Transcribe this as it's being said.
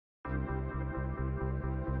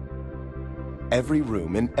Every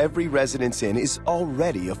room in every Residence Inn is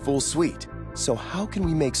already a full suite. So how can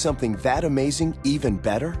we make something that amazing even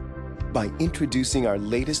better? By introducing our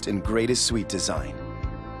latest and greatest suite design.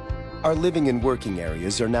 Our living and working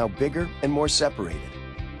areas are now bigger and more separated,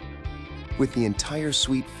 with the entire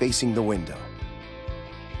suite facing the window.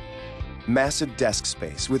 Massive desk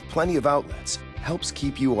space with plenty of outlets helps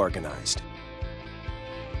keep you organized.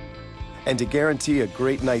 And to guarantee a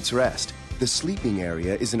great night's rest, the sleeping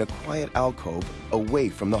area is in a quiet alcove away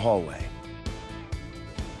from the hallway.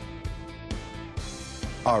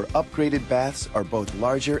 Our upgraded baths are both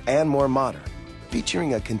larger and more modern,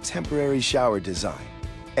 featuring a contemporary shower design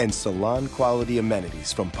and salon-quality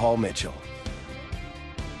amenities from Paul Mitchell.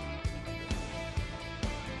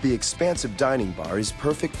 The expansive dining bar is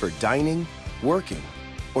perfect for dining, working,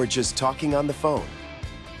 or just talking on the phone.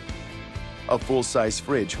 A full-size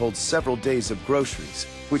fridge holds several days of groceries,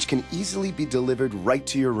 which can easily be delivered right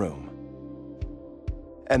to your room.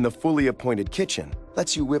 And the fully appointed kitchen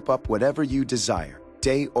lets you whip up whatever you desire,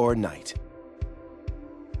 day or night.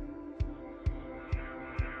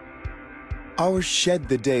 Our Shed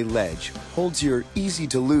the Day ledge holds your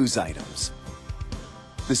easy-to-lose items.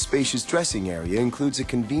 The spacious dressing area includes a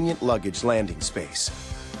convenient luggage landing space.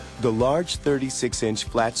 The large 36-inch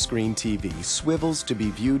flat-screen TV swivels to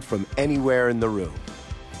be viewed from anywhere in the room.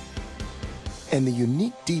 And the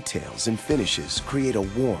unique details and finishes create a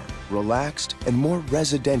warm, relaxed, and more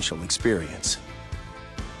residential experience.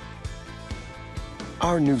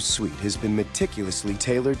 Our new suite has been meticulously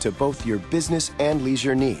tailored to both your business and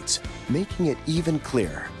leisure needs, making it even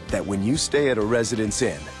clearer that when you stay at a Residence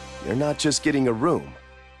Inn, you're not just getting a room,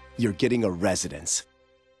 you're getting a residence.